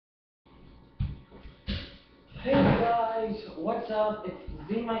Hey guys, what's up? It's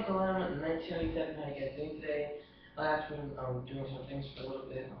Z Michael M 1997. How you guys doing today? Actually, I'm doing some things for a little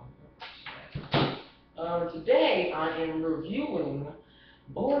bit. Today I am reviewing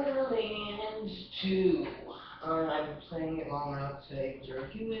Borderlands 2. I've been playing it long enough today to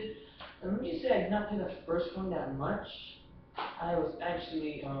review it. And let me just say I did not play the first one that much. I was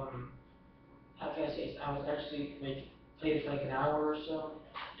actually, how can I say this? I was actually like played it for like an hour or so.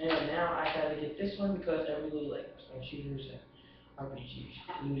 And now I decided to get this one because I really like shooters and RPGs,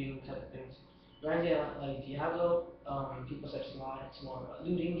 looting type of things. Reminds me a lot like Diablo, people such a lot, it's more of a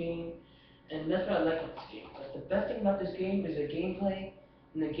looting game. And that's what I like about this game. But the best thing about this game is the gameplay.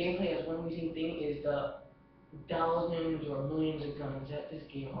 And the gameplay as one amazing thing is the thousands or millions of guns that this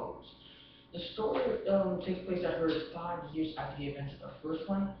game holds. The story takes place, I heard, 5 years after the events of the first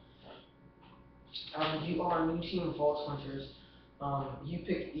one. You are a new team of Vault Hunters. You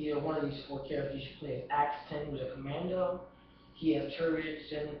pick either one of these four characters. You play as Axe 10, who's a commando. He has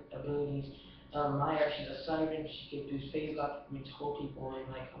turrets and abilities. Maya, she's a siren. She can do phase lock, means hold people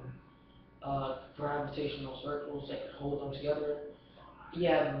in like gravitational circles that can hold them together.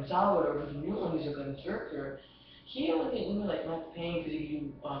 Yeah, Salvador, who's a new one, he's a berserker. He only didn't really like Matt Payne because he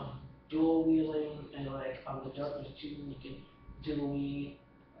do dual wheeling and like the darkness too. You can dual wheel,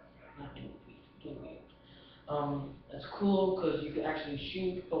 not dual wheel, dual wheel. It's cool because you can actually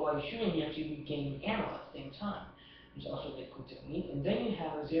shoot, but while you're shooting, you actually be gaining ammo at the same time, which is also a really cool technique. And then you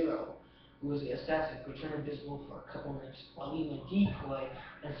have Zero, who is the assassin, who turns invisible for a couple minutes while leaving a decoy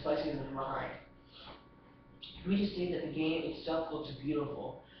and slicing them behind. Let me just say that the game itself looks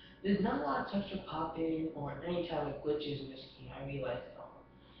beautiful. There's not a lot of texture popping or any type of glitches in this game. I realize that all.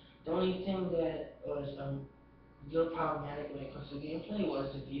 The only thing that was a little problematic when it comes to gameplay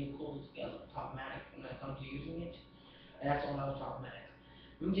was the vehicles get a little problematic when it comes to using it. And that's all that was problematic.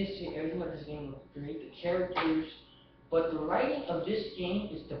 Let me just say everything about this game looks great. The characters, but the writing of this game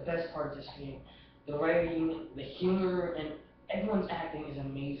is the best part of this game. The writing, the humor, and everyone's acting is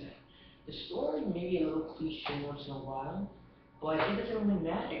amazing. The story may be a little cliche once in a while, but it doesn't really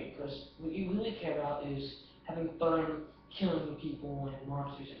matter because what you really care about is having fun, killing people and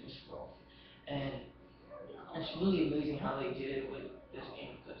monsters in this world. And it's really amazing how they did it with this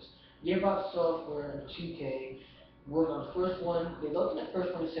game because Gearbox Software and 2K worked on the first one. They looked at the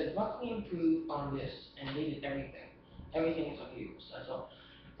first one and said, "What can we improve on this?" And they did everything. Everything is unused. That's all.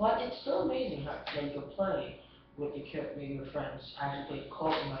 But it's still amazing how you can play with your friends. I actually played co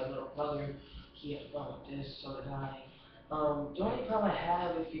with my little brother. He had fun with this, so did I. The only problem I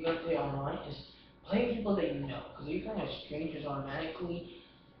have if you're gonna play online is play with people that you know. Because if you're playing with strangers automatically,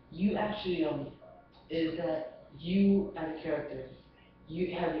 you actually is that you as a character,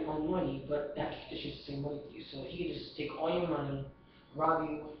 you have your own money, but that character should save money for you. So he can just take all your money, rob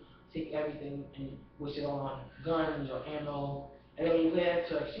you, take everything, and waste it all on guns or ammo. And then when you play that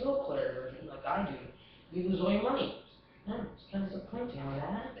to like single player version, like I do, you lose all your money. It's kind of disappointing when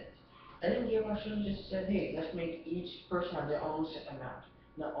that happens. I think Game of Thrones just said, hey, let's make each person have their own set amount,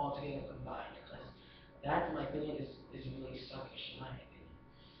 not all together combined, because that, in my opinion, is really suckish in my opinion.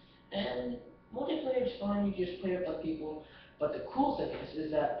 And multiplayer is fun, you just play with other people. But the cool thing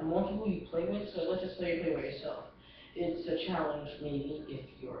is that the more people you play with, so let's just say you play by yourself. It's a challenge maybe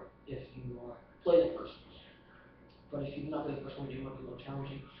if you are play the first one. But if you've not played the first one, it might be a little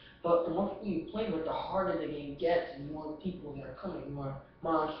challenging. But the more people you play with, the harder the game gets, and more people that are coming, more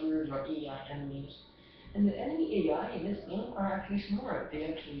monsters or AI enemies. And the enemy AI in this game are actually smart.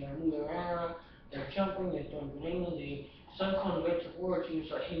 They actually are moving around, they're jumping, they're throwing grenades, some comes right towards you and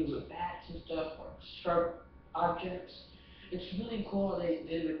start hitting you with bats and stuff, or sharp objects. It's really cool how they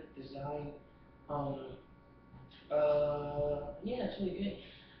did with the design. Um, yeah, it's really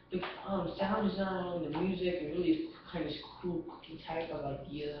good. The sound design, the music, it really is kind of cool, cooking type of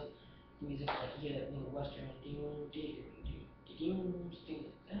idea. Music idea, that little western, things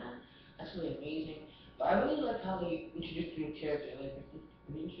like that. That's really amazing. But I really like how they introduced new character. Like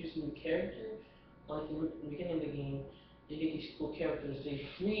when you introduce a new character, like in the beginning of the game, they get these cool characters. They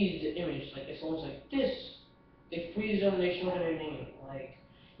freeze the image, like it's almost like this. They freeze them. They show them their name. Like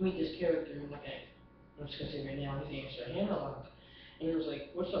you meet this character, and okay, I'm just gonna say right now, his name is Sir Hammerlock. And it was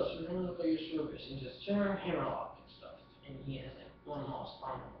like, "What's up, Sir Hammerlock? Are your service?" And he says, "Sir Hammerlock," and stuff. And he has like one mouse,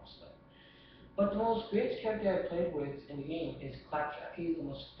 final mouse stuff. But the most greatest character I played with in the game is Claptrap. He's the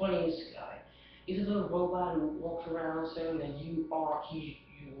most funniest guy. He's a little robot who walks around saying that you are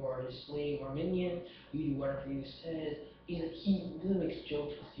his slave or minion. You do whatever he says. He really makes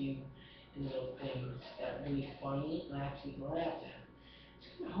jokes with you and little things that are really funny, and I actually laugh at him. It's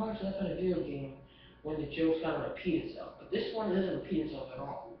kind of hard to laugh at a video game when the jokes kind of repeat itself, but this one doesn't repeat itself at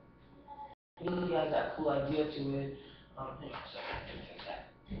all. He has that cool idea to it. Hang on a second, let me fix that.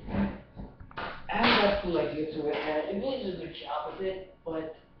 I have that cool idea to it, and it really does a good job with it,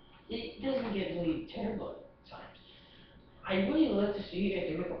 but it doesn't get really terrible at times. I really love to see if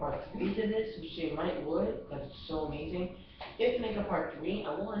they make a part three to this, which they might would, because it's so amazing. If they make a part three,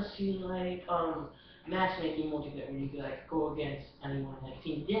 I want to see like matchmaking multiplayer where you could like go against anyone like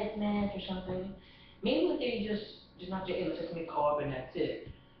team deathmatch or something. Maybe what they just not just, hey, let's just make co-op and that's it.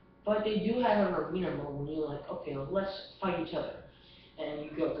 But they do have an arena mode when you're like, okay, let's fight each other. And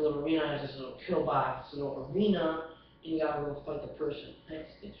you go to the little arena, there's this little pillbox, this little arena, and you gotta go fight the person. And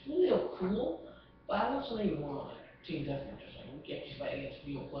it's really cool, but I want something more like team deathmatch or something. You can't just fight against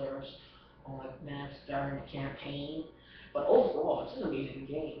real players on like maps during the campaign. But overall, it's an amazing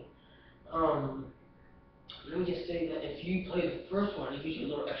game. Um, Let me just say that if you play the first one, it gives you a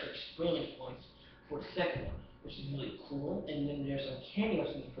little extra experience points for the second one, which is really cool. And then there's some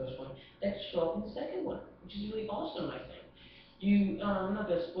cameos in the first one that show up in the second one, which is really awesome, I think. I'm not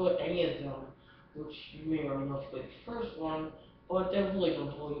gonna spoil any of them, which you may already know if you played the first one, but they're really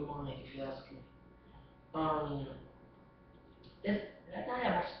gonna blow your mind if you ask me. Um, that's not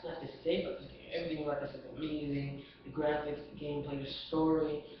have much left to say about this game. Everything about this is amazing. The graphics, the gameplay, the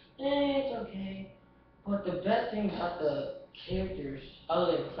story, it's okay. But the best thing about the characters,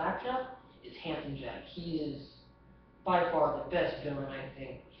 other than Claptrap, is Handsome Jack. He is by far the best villain, I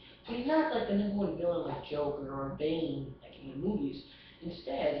think. But he's not like the number one villain like Joker or Bane, like in the movies.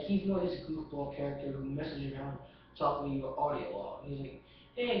 Instead, he's more this goofball character who messes around talking to you audio log. He's like,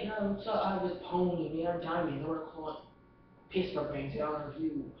 hey, guys, what's up? I have this pony, man, I'm diamond. I want to call it piss my brains out of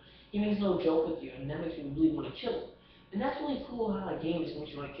you. He makes a little joke with you, and that makes me really want to kill him. And that's really cool how a game just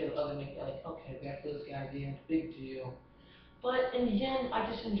makes you want to kill other make like, okay, we got this guy there, big deal. But in the end, I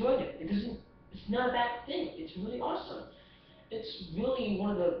just enjoyed it. It's not a bad thing. It's really awesome. It's really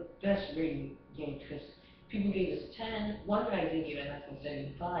one of the best rated games because people gave this 10. One magazine gave it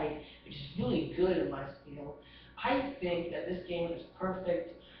 9.75, which is really good in my, I think that this game is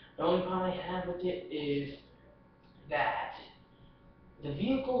perfect. The only problem I have with it is that the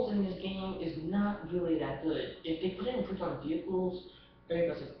vehicles in this game is not really that good. If they put in improvements on vehicles, very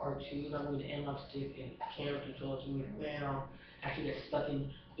much like R2, not with the analog stick and camera controls moving around, actually get stuck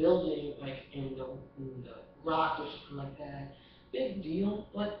in building like in the rock or something like that. Big deal,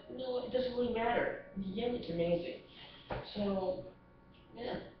 but no, it doesn't really matter. In the end, it's amazing. So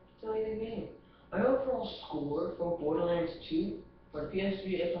yeah, it's an amazing game. My overall score for Borderlands 2 for the PS3,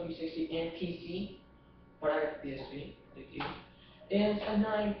 Xbox 360, and PC, but I got the PSP, thank you, is a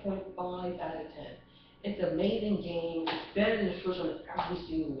 9.5 out of 10. It's an amazing game. It's better than the first one in every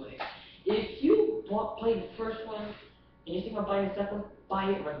single way. If you played the first one and you think about buying the second one,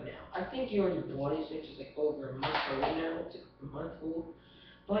 buy it right now. I think you already bought it since it's like over a month old now. It's like a month old.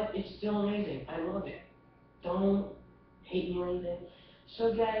 But it's still amazing. I love it. Don't hate me or anything.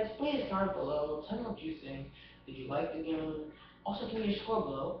 So guys, please comment below. Tell me what you think. Did you like the game? Also, give me a score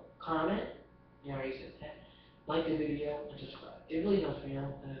below. Comment. You already said that. Like the video and subscribe. It really helps me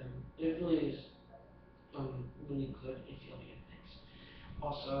out. It really is really good if you only get things.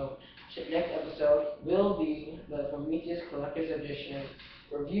 Also, next episode will be the Prometheus Collector's Edition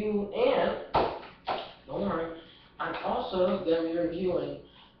review, and don't worry, I'm also going to be reviewing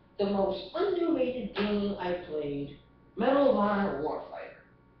the most underrated game I played, Medal of Honor Warfighter,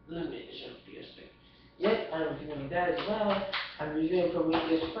 limited edition PSP. Yep, I'm reviewing that as well. I'm reviewing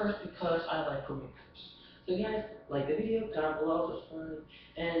Prometheus first because I like Prometheus. So guys, like the video, comment below, subscribe,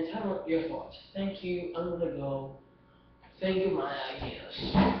 and tell me your thoughts. Thank you. I'm gonna go think of my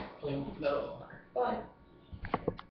ideas. Play Medal of Honor. Bye.